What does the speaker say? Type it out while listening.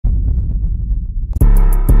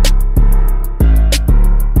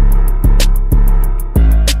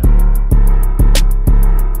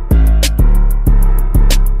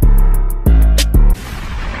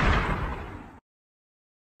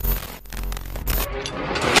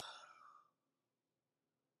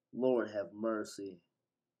Lord have mercy.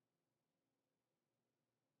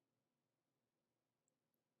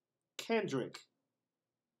 Kendrick.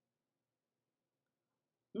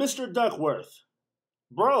 Mr. Duckworth.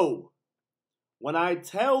 Bro, when I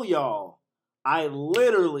tell y'all, I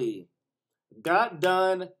literally got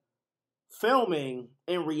done filming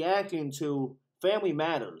and reacting to Family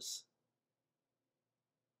Matters.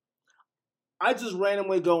 I just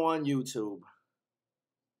randomly go on YouTube.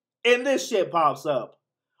 And this shit pops up.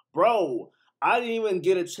 Bro, I didn't even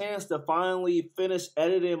get a chance to finally finish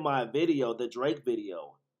editing my video, the Drake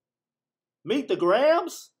video. Meet the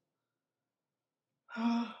Grams?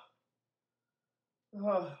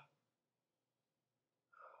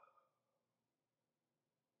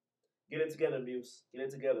 Get it together, Muse. Get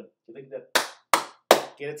it together. Get it together.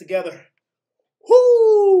 Get it together.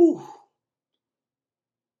 Whoo!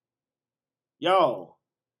 Yo,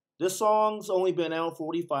 this song's only been out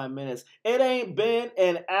 45 minutes. It ain't been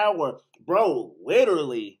an hour. Bro,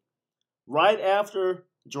 literally, right after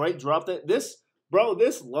Drake dropped it, this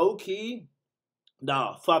low key,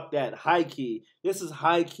 nah, fuck that, high key. This is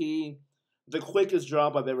high key, the quickest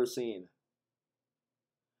drop I've ever seen.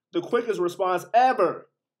 The quickest response ever.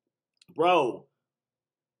 Bro,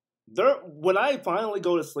 when I finally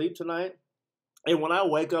go to sleep tonight, and when I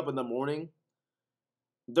wake up in the morning,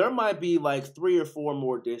 there might be like 3 or 4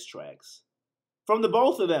 more diss tracks from the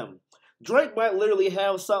both of them. Drake might literally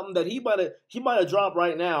have something that he might have dropped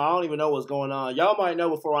right now. I don't even know what's going on. Y'all might know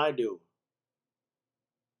before I do.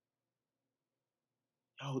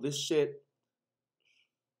 Yo, this shit,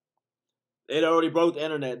 it already broke the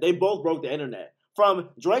internet. They both broke the internet. From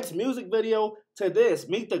Drake's music video to this,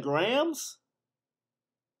 Meet the Grams.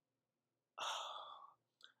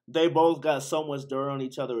 They both got so much dirt on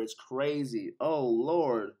each other. It's crazy. Oh,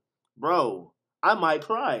 Lord. Bro, I might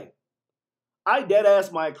cry. I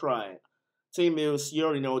deadass might cry. Team Muse, you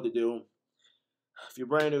already know what to do. If you're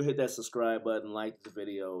brand new, hit that subscribe button, like the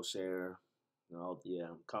video, share.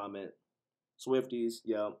 Comment. Swifties,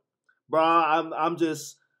 yeah. Bro, I'm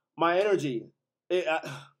just, my energy.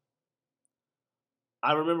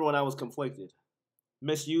 I remember when I was conflicted.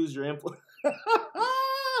 Misuse your influence.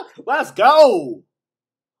 Let's go.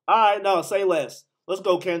 All right, no, say less. Let's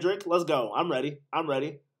go, Kendrick. Let's go. I'm ready.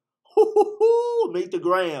 Meet the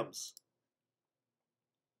Grams.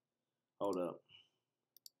 Hold up.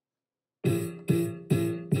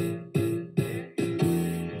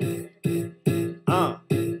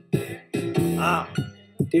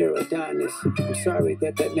 Dear Adonis, I'm sorry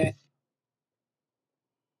that man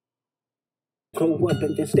grow up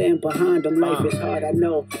and then stand behind him. Life is hard, I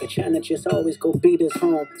know. The challenges always go beat us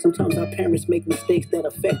home. Sometimes our parents make mistakes that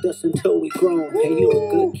affect us until we grown. And you a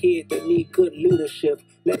good kid that need good leadership.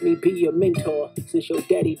 Let me be your mentor, since your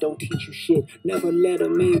daddy don't teach you shit. Never let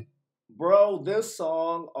him in. Bro, this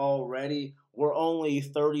song already, we're only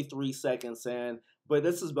 33 seconds in, but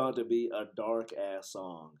this is about to be a dark-ass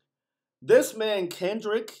song. This man,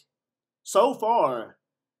 Kendrick, so far,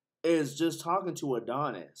 is just talking to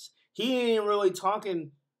Adonis. He ain't really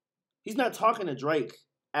talking, he's not talking to Drake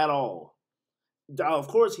at all. Of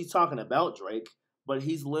course, he's talking about Drake, but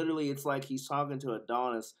he's literally, it's like he's talking to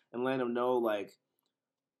Adonis and letting him know, like,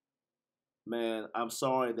 man, I'm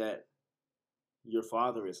sorry that your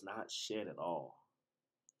father is not shit at all.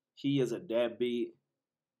 He is a deadbeat.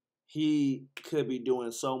 He could be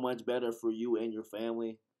doing so much better for you and your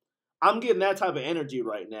family. I'm getting that type of energy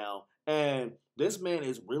right now. And this man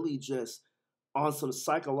is really just on some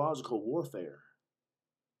psychological warfare.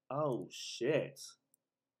 Oh, shit.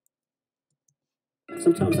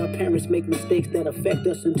 Sometimes our parents make mistakes that affect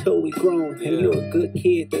us until we grown. And you're a good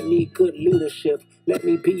kid that need good leadership. Let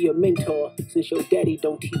me be your mentor, since your daddy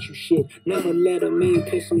don't teach you shit. Never let a man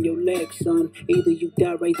piss on your leg, son. Either you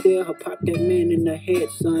die right there or pop that man in the head,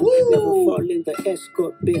 son. Woo! Never fall in the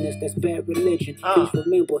escort business, that's bad religion. Please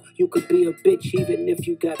remember, you could be a bitch even if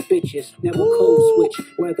you got bitches. Never code switch,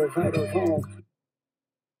 whether right or wrong.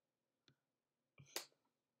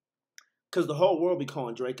 Because the whole world be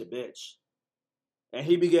calling Drake a bitch. And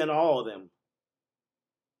he be getting all of them.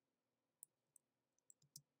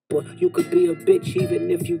 You could be a bitch even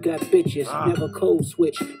if you got bitches. Never code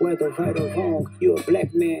switch, whether right or wrong. You're a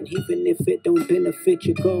black man, even if it don't benefit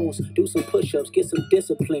your goals. Do some push-ups, get some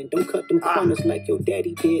discipline. Don't cut them corners like your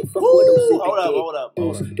daddy did. Fuck what Hold up.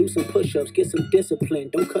 Do some push-ups, get some discipline.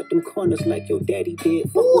 Don't cut them corners like your daddy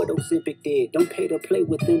did. Fuck what Ozempic did. Don't pay to play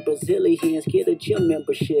with them Brazilians. Get a gym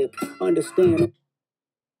membership. Understand?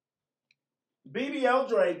 BBL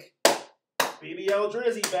Drake. BBL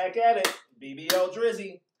Drizzy back at it. BBL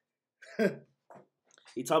Drizzy.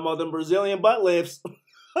 He talking about them Brazilian butt lifts.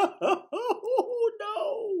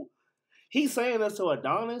 He's saying this to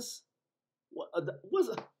Adonis. What's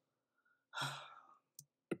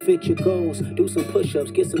Fit your goals, do some push-ups,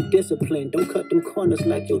 get some discipline. Don't cut them corners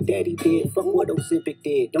like your daddy did. Fuck what Ozempic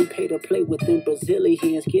did. Don't pay to play with them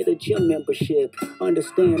Brazilians. Get a gym membership.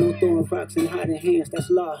 Understand, no throwing rocks and hiding hands. That's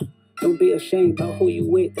law. Don't be ashamed about who you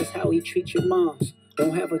with. That's how he treats your moms.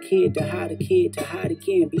 Don't have a kid to hide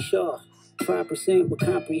again. Be sure. 5% will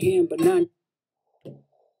comprehend, but none.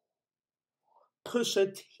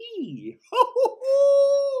 Pusha T?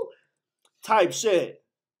 Type shit.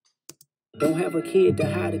 Don't have a kid to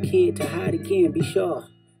hide again. Be sure.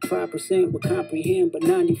 5% will comprehend, but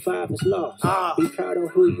 95 is lost. Be proud of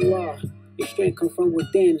who you are. Your strength come from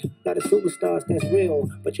within. Lot of superstars that's real,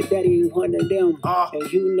 but your daddy ain't one of them.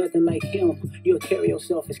 And you nothing like him. You'll carry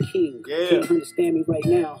yourself as king. Yeah. Can't understand me right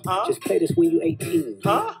now. Just play this when you 18.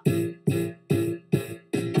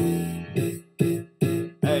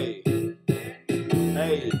 Hey.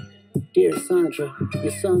 Dear Sandra,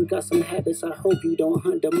 your son got some habits I hope you don't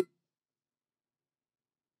hunt them.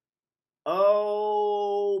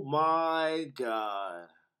 Oh my God.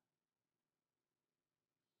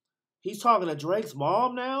 He's talking to Drake's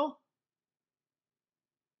mom now?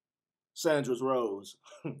 Sandra's Rose.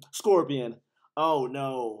 Scorpion. Oh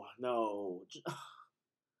no.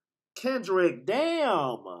 Kendrick,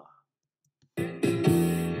 damn.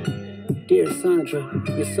 Dear Sandra,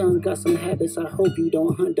 your son got some habits I hope you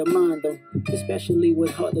don't undermine them. Especially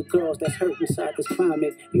with other girls that's hurt inside this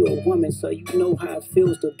climate. You're a woman, so you know how it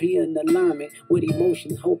feels to be in alignment with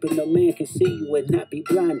emotions, hoping a man can see you and not be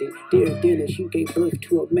blinded. Dear Dennis, you gave birth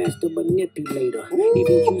to a master manipulator.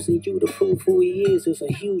 Even using you to prove who he is a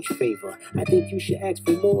huge favor. I think you should ask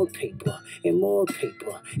for more paper, and more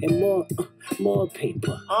paper, and more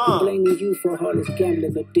paper. I'm blaming you for all his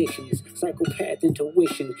gambling addictions, psychopath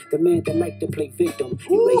intuition, the man that like to play victim.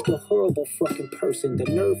 You raised a horrible fucking person. The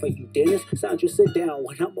nerve of you, Dennis. Sandra, sit down.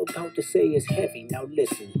 What I'm about to say is heavy. Now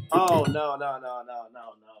listen. Oh, no.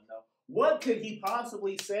 What could he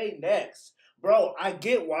possibly say next? Bro, I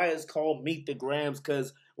get why it's called Meet the Grams,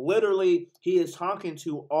 because literally he is talking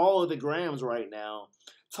to all of the Grams right now,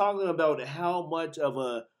 talking about how much of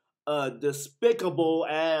a despicable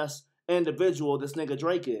ass individual this nigga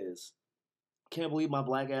Drake is. Can't believe my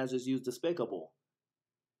black ass just used despicable.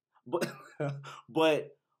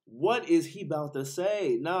 But what is he about to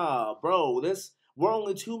say? Nah, bro, we're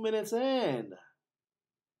only 2 minutes in.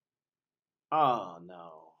 Oh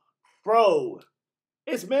no. Bro,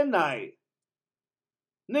 it's midnight.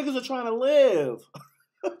 Niggas are trying to live.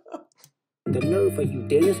 The nerve of you,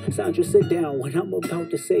 Dennis. Sandra, sit down. What I'm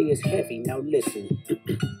about to say is heavy. Now listen.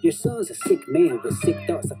 Your son's a sick man with sick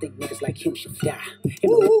thoughts. I think niggas like him should die.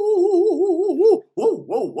 Whoa.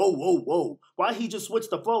 Why he just switched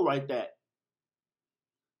the flow like that?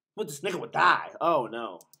 But this nigga would die. Oh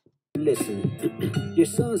no. Listen, your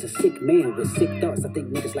son's a sick man with sick thoughts. I think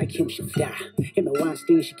niggas like him should die. Him and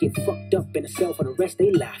Weinstein should get fucked up in a cell for the rest of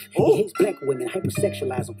their life. He hates black women,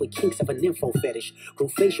 hypersexualize them with kinks of an info fetish. Grew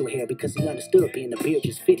facial hair because he understood being a beard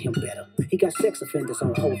just fit him better. He got sex offenders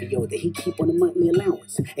on Hovio that he keep on a monthly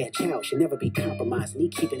allowance. A child should never be compromised, and he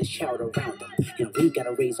keeping his child around him. And we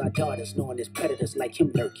gotta raise our daughters knowing there's predators like him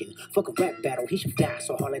lurking. Fuck a rap battle, he should die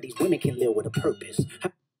so all of these women can live with a purpose.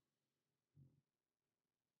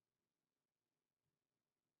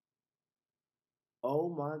 Oh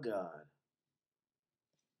my God.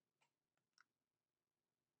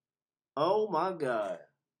 Oh my God.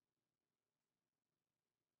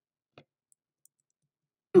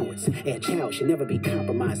 A child should never be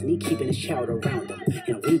compromised, and he keeping his child around him.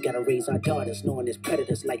 And we gotta raise our daughters knowing there's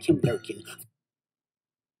predators like him lurking.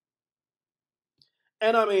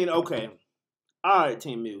 And I mean, okay. Alright,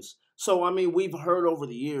 Team Muse. So I mean, we've heard over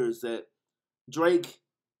the years that Drake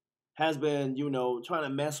has been, trying to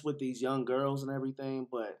mess with these young girls and everything,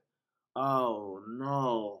 but oh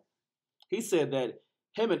no. He said that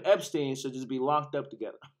him and Epstein should just be locked up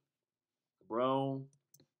together. Bro.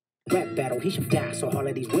 Rap battle, he should die so all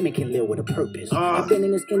of these women can live with a purpose. I've been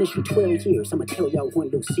in this industry 12 years. I'ma tell y'all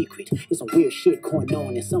one little secret. There's some weird shit going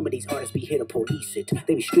on, and some of these artists be here to police it.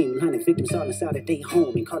 They be streamlining victims all inside of their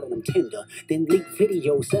home and calling them tender. Then leak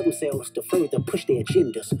videos of themselves to further push their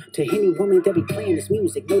agendas. To any woman that be playing this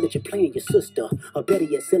music, know that you're playing your sister, or better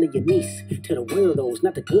yet, selling your niece. To the weirdos,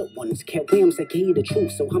 not the good ones. Cat Williams that gave you the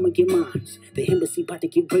truth, so I'ma get mine. The embassy about to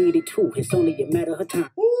get raided too. It's only a matter of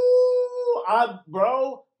time. Ooh,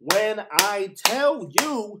 bro. When I tell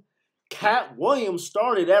you, Cat Williams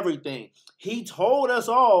started everything. He told us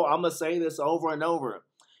all, I'm going to say this over and over.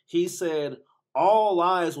 He said, all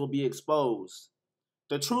lies will be exposed.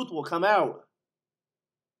 The truth will come out.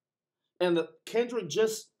 And Kendrick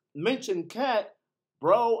just mentioned Cat.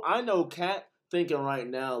 Bro, I know Cat thinking right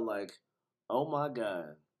now, like, oh my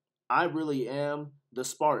God, I really am the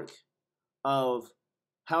spark of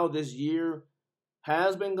how this year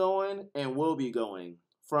has been going and will be going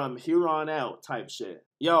from here on out type shit.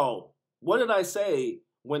 Yo, what did I say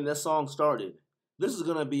when this song started? This is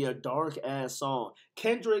gonna be a dark ass song.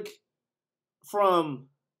 Kendrick from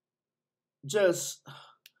just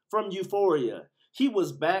from Euphoria, he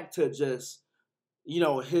was back to just,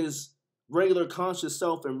 his regular conscious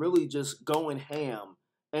self and really just going ham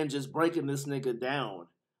and just breaking this nigga down.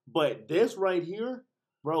 But this right here,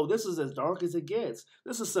 bro, this is as dark as it gets.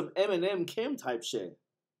 This is some Eminem Kim type shit.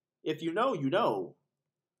 If you know, you know.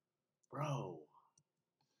 Bro.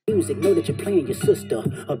 Music, know that you're playing your sister,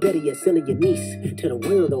 or better yet, selling your niece to the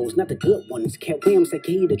weirdos, not the good ones. Cat Williams, I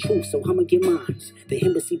give you the truth, so I'ma get mines. The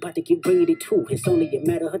embassy about to get raided too, it's only a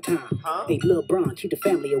matter of time. Huh? Hey, Lil Bron, keep the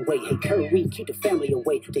family away. Hey, Curry, keep the family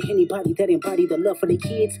away. To anybody that embody the love for their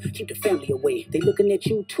kids, keep the family away. They looking at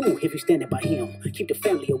you too, if you're standing by him. Keep the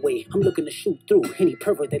family away. I'm looking to shoot through any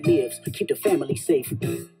pervert that lives. Keep the family safe.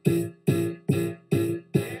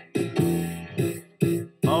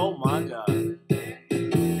 Oh my God.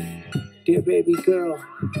 Dear baby girl,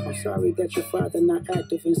 I'm sorry that your father not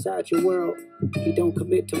active inside your world. He don't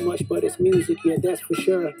commit to much, but it's music, yeah, that's for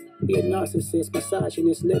sure. He a narcissist,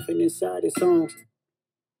 misogynist, living inside his songs.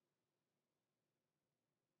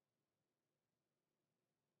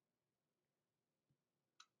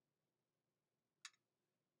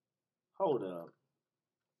 Hold up.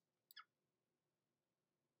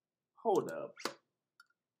 Hold up.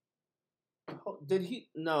 Did he?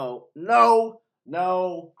 No. No.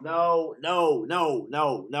 No. No. No. No.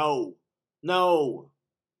 No. No. No.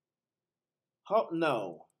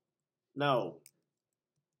 No. No.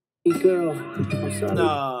 Hey girl, I'm sorry.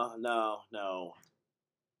 No. No. No.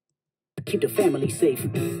 Keep the family safe.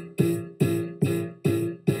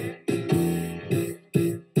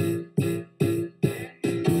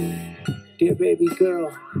 Dear baby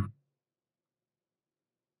girl.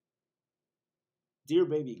 Dear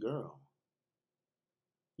baby girl.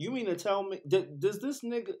 You mean to tell me,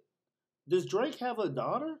 does Drake have a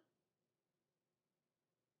daughter?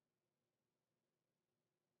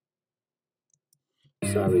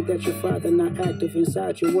 Sorry that your father not active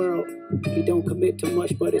inside your world. He don't commit to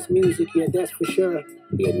much, but it's music, yeah, that's for sure.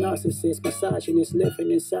 He a narcissist, misogynist,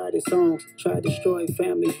 living inside his songs. Try to destroy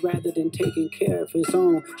families rather than taking care of his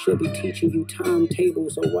own. Should be teaching you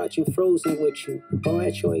timetables or watching Frozen with you. Or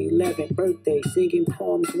at your 11th birthday, singing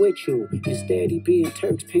poems with you. Instead, he being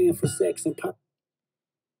Turks paying for sex and pop.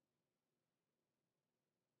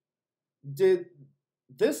 Did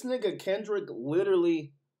this nigga Kendrick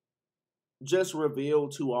literally just reveal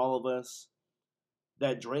to all of us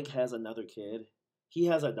that Drake has another kid? He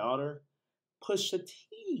has a daughter? Pusha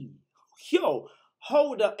T. Yo,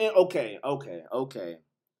 hold up. Okay.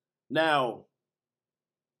 Now,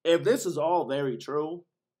 if this is all very true,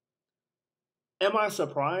 am I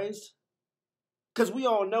surprised? Because we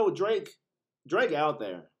all know Drake out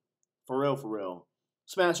there. For real.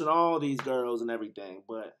 Smashing all these girls and everything,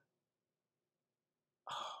 but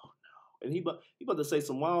oh no. And he about to say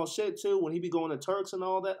some wild shit too when he be going to Turks and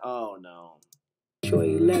all that. Oh no. Your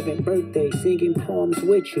 11th birthday, singing poems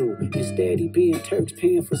with you. Instead, he being Turks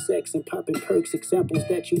paying for sex and popping perks, examples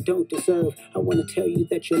that you don't deserve. I want to tell you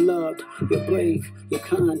that you're loved, you're brave, you're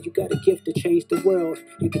kind. You got a gift to change the world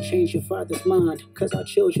and can change your father's mind. Cause our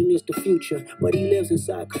children is the future, but he lives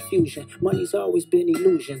inside confusion. Money's always been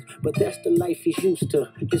illusion, but that's the life he's used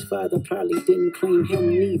to. His father probably didn't claim him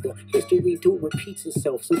neither. History do repeats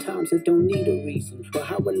itself, sometimes it don't need a reason.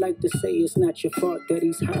 But I would like to say it's not your fault that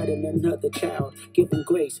he's hiding another child. Give him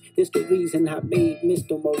grace, this the reason I made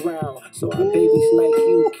Mr. Morale. So our babies like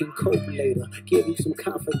you can cope later. Give you some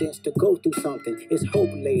confidence to go through something, it's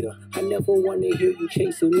hope later. I never want to hear you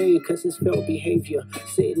chasing man cause it's felt behavior.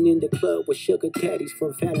 Sitting in the club with sugar daddies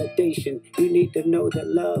for validation. You need to know that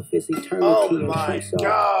love is eternity. Oh my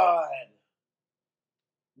God.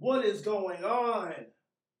 What is going on?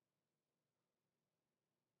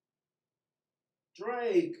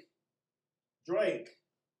 Drake.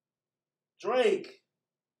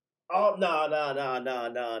 Oh,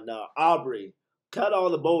 no. Aubrey, cut all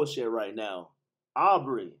the bullshit right now.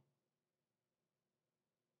 Aubrey.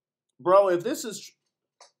 Bro, if this is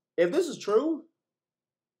true,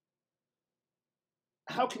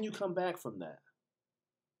 how can you come back from that?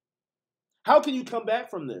 How can you come back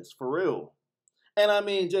from this, for real? And I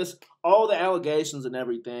mean, just all the allegations and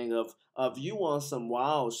everything of you on some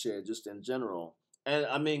wild shit, just in general. And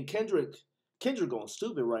I mean, Kendrick going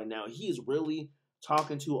stupid right now. He is really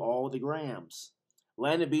talking to all the grams,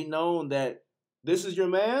 letting it be known that this is your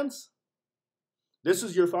man's. This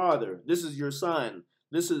is your father. This is your son.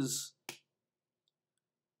 This is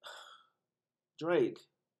Drake.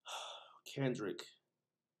 Kendrick.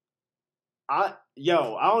 I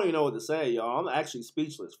don't even know what to say, y'all. I'm actually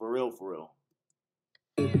speechless, for real, for real.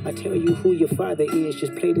 I tell you who your father is,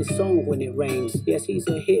 just play this song when it rains. Yes, he's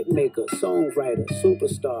a hit maker, songwriter,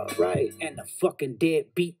 superstar, right? And a fucking dead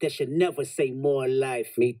beat that should never say more life.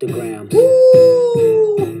 Meet the Grams.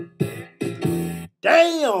 Woo!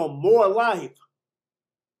 Damn, more life.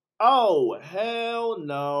 Oh, hell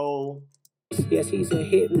no. Yes, he's a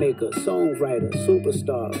hit maker, songwriter,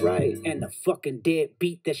 superstar, right? And a fucking dead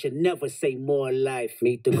beat that should never say more life.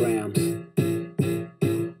 Meet the Grams.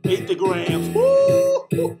 Meet the Grams.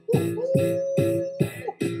 Woo!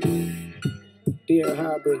 Dear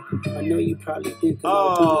Hybrid, I know you probably think.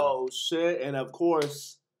 Oh, shit. And of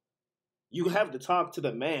course, you have to talk to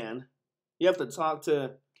the man. You have to talk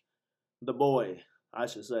to the boy, I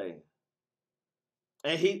should say.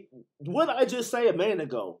 And what did I just say a minute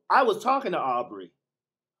ago? I was talking to Aubrey.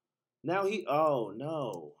 Now oh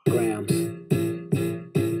no. Grams.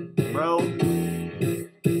 Bro.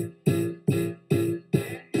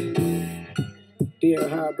 Dear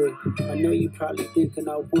Hybrid, I know you probably thinking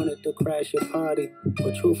I wanted to crash your party,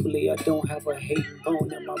 but truthfully I don't have a hating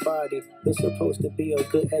bone in my body. It's supposed to be a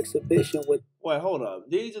good exhibition with. Wait, hold up.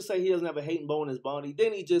 Did he just say he doesn't have a hating bone in his body?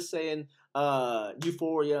 Didn't he just saying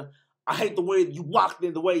Euphoria? I hate the way you walk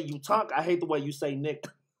and the way you talk. I hate the way you say Nick.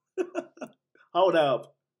 Hold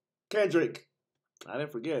up. Kendrick. I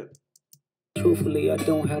didn't forget. Truthfully, I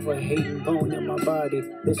don't have a hating bone in my body.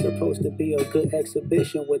 It's supposed to be a good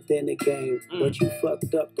exhibition within the game. But you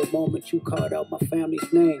fucked up the moment you called out my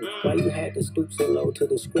family's name. Why you had to stoop so low to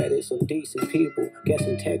discredit some decent people? Guess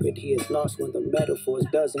integrity is lost when the metaphors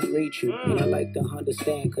doesn't reach you. And I like to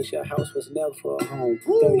understand, cause your house was never a home.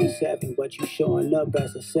 37, but you showing up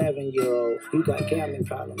as a 7-year-old. You got gambling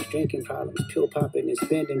problems, drinking problems, pill popping and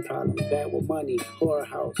spending problems, bad with money,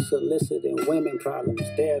 whorehouse, soliciting women problems.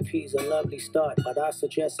 Therapy's a lovely start, but I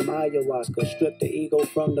suggest some ayahuasca, strip the ego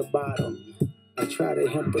from the bottom. I try to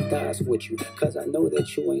empathize with you, cause I know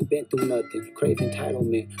that you ain't been through nothing. Crave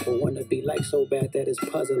entitlement, but wanna be like so bad that it's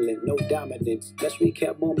puzzling. No dominance. Let's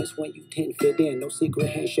recap moments when you didn't fit in. No secret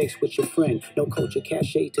handshakes with your friend. No culture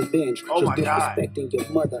cachet to binge. Oh just disrespecting your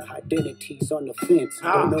mother. Identities on the fence.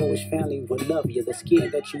 Don't know which family will love you. The skin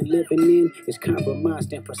that you living in is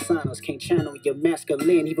compromised and personas can't channel your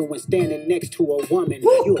masculine even when standing next to a woman.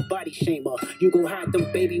 You a body shamer. You go hide them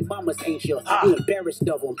baby mamas, ain't you? You embarrassed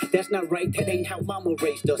of them. That's not right. That ain't how mama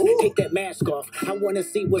raised us. Take that mask off. I wanna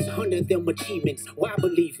see what's under them achievements. Why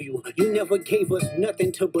believe you? You never gave us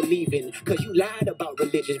nothing to believe in. Cause you lied about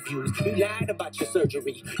religious views. You lied about your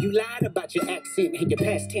surgery. You lied about your accent and your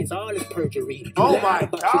past tense. All is perjury. You oh my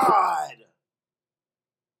God.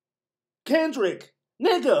 Kendrick.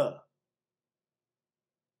 Nigga.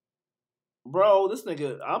 Bro, this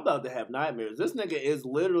nigga, I'm about to have nightmares. This nigga is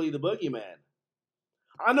literally the boogeyman.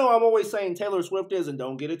 I know I'm always saying Taylor Swift is, and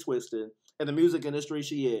don't get it twisted. In the music industry,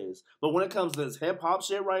 she is. But when it comes to this hip-hop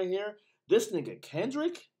shit right here, this nigga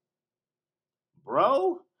Kendrick,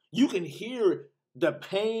 bro, you can hear the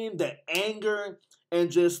pain, the anger, and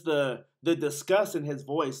just the disgust in his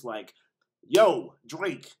voice. Like, yo,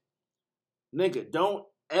 Drake, nigga, don't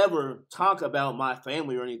ever talk about my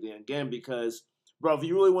family or anything again because, bro, if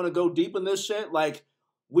you really want to go deep in this shit, like,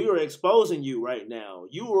 we are exposing you right now.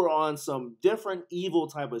 You are on some different evil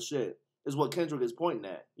type of shit, is what Kendrick is pointing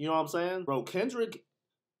at. You know what I'm saying? Bro, Kendrick,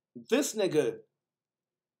 this nigga,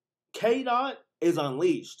 K-Dot is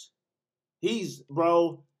unleashed.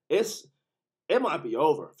 Bro, it might be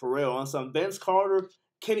over, for real. On some Vince Carter,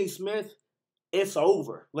 Kenny Smith, it's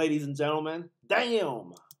over, ladies and gentlemen.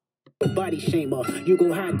 Damn. Body shamer, you gon'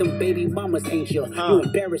 hide them baby mamas, ain't you? You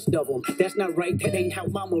embarrassed of them. That's not right. That ain't how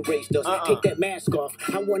mama raised us. Take that mask off.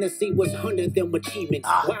 I wanna see what's under them achievements.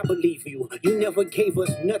 Why believe you? You never gave us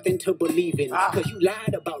nothing to believe in. Cause you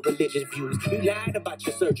lied about religious views. You lied about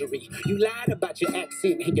your surgery. You lied about your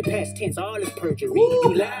accent and your past tense. All is perjury.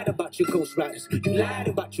 You lied about your ghostwriters. You lied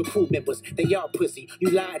about your crew members. They all pussy. You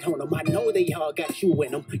lied on them. I know they all got you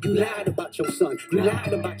in them. You lied about your son. You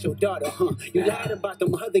lied about your daughter, huh? You lied about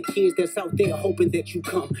them other kids that's out there hoping that you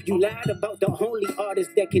come. You lied about the only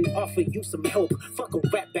artist that can offer you some help. Fuck a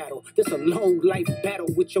rap battle. This a long life battle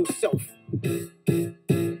with yourself.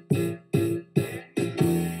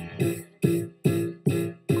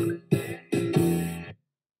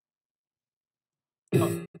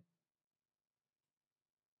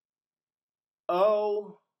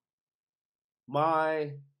 Oh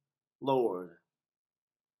my Lord.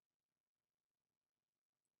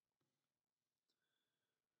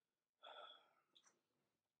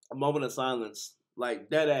 A moment of silence Like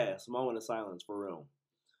dead ass moment of silence for real.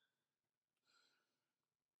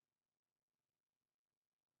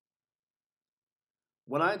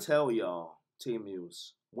 When I tell y'all, Team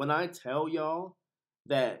Muse, when I tell y'all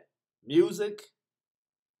that music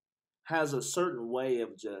has a certain way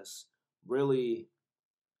of just really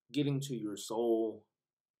getting to your soul,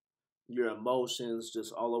 your emotions,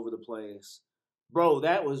 just all over the place. Bro,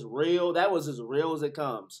 that was real. That was as real as it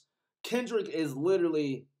comes. Kendrick is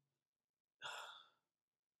literally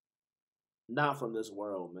not from this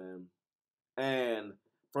world, man. And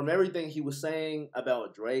from everything he was saying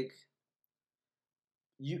about Drake,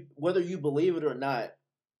 you whether you believe it or not,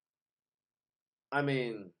 I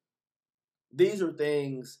mean, these are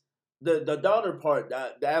things. The daughter part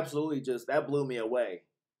that absolutely just that blew me away.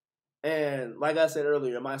 And like I said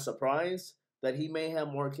earlier, am I surprised that he may have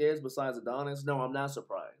more kids besides Adonis? No, I'm not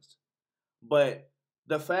surprised. But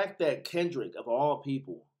the fact that Kendrick, of all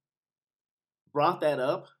people, brought that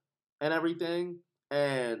up and everything,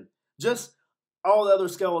 and just all the other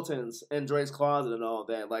skeletons in Drake's closet and all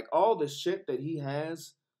that, like all the shit that he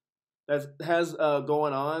has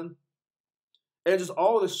going on, and just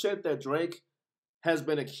all the shit that Drake has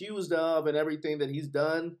been accused of and everything that he's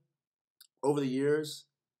done over the years.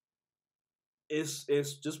 It's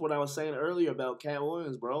just what I was saying earlier about Cat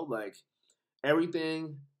Williams, bro. Like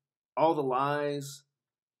everything, all the lies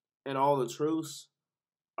and all the truths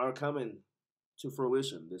are coming to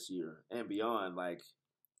fruition this year and beyond. Like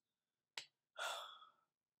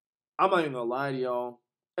I'm not even gonna lie to y'all.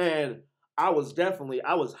 And I was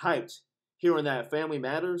hyped hearing that Family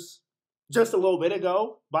Matters just a little bit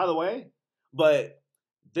ago, by the way. But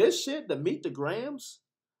this shit, the Meet the Grams,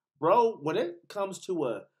 bro, when it comes to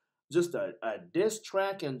a diss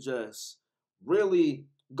track and just really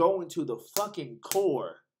going to the fucking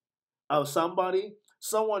core of somebody,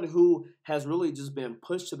 someone who has really just been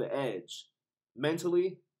pushed to the edge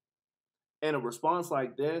mentally, in a response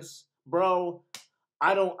like this, bro,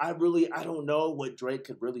 I don't know what Drake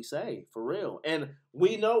could really say for real. And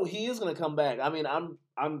we know he is gonna come back. I mean,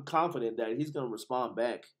 I'm confident that he's gonna respond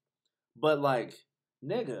back. But like,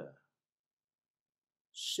 nigga,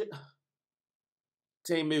 shit,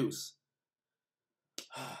 Team Moose.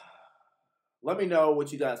 Let me know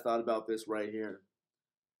what you guys thought about this right here.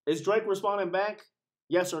 Is Drake responding back?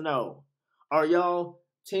 Yes or no? Are y'all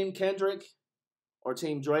Team Kendrick or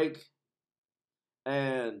Team Drake?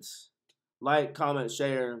 And like, comment,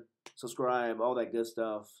 share, subscribe, all that good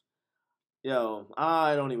stuff. Yo,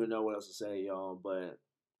 I don't even know what else to say, y'all, but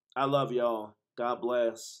I love y'all. God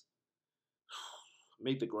bless.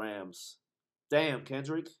 Meet the Grams. Damn,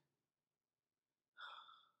 Kendrick.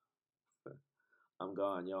 I'm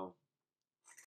gone, y'all.